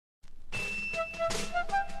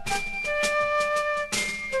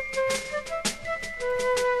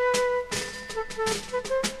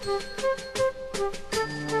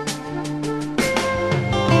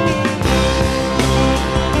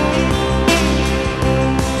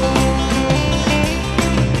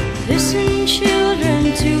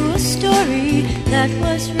that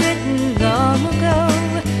was written long ago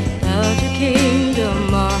about a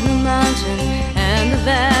kingdom on a mountain and the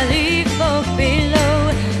valley folk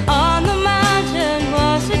below. On the mountain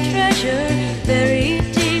was a treasure buried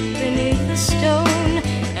deep beneath the stone,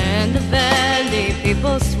 and the valley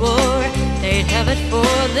people swore they'd have it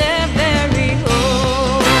for their very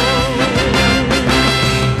own.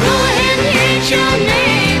 Go ahead and hate your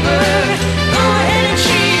neighbor, go ahead and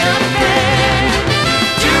cheat a friend,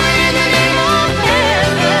 do it in the name of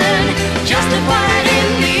heaven, justify it in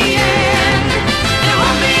the end. There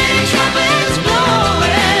won't be any trumpets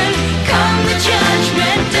blowing come the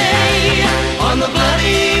judgment day, on the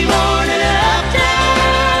bloody morning after.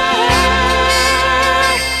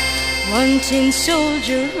 One tin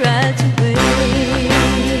soldier rides away.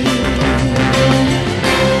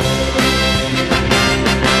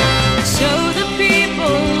 So the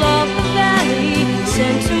people of the valley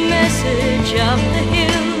sent a message up the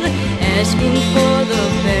hill, asking for the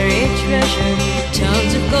buried treasure,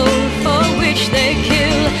 tons of gold for which they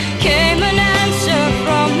kill. Came an answer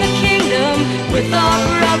from the kingdom, with our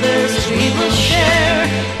brothers we will share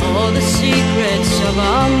all the secrets of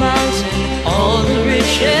our mountain, all the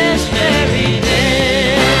riches buried there.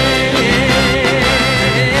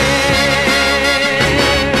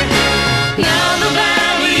 Now the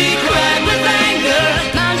valley cried with anger,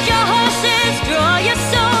 mount your horses, draw your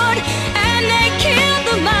sword, and they killed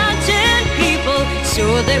the mountain people, so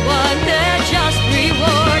they won their just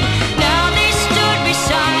reward. Now they stood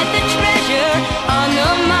beside the treasure on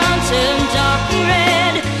the mountain dark and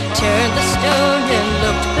red, turned the stone and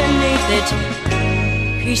looked beneath it.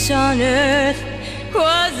 Peace on earth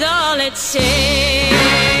was all it said.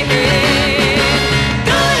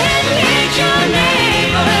 Go ahead and hate your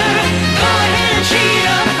neighbor, go ahead and cheat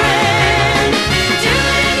a friend, do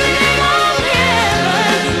it in the name of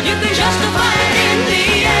heaven, you can justify it in the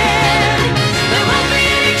end. There won't be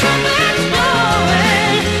any trumpets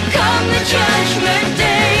blowing come the judgment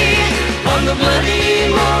day, on the bloody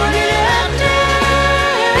morning after.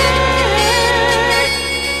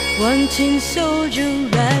 One tin soldier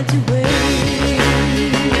rides away.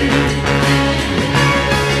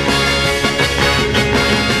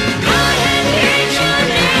 Go ahead and hate your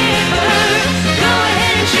neighbor, go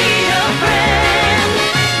ahead and cheat a friend,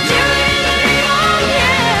 do it in the name of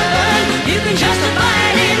heaven, you can justify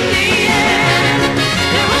it in the end.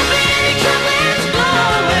 There won't be any trumpets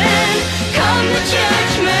blowing come the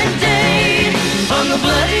judgment day, on the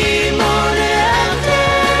bloody morning after.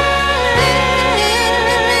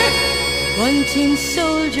 One tin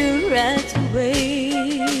soldier rides away.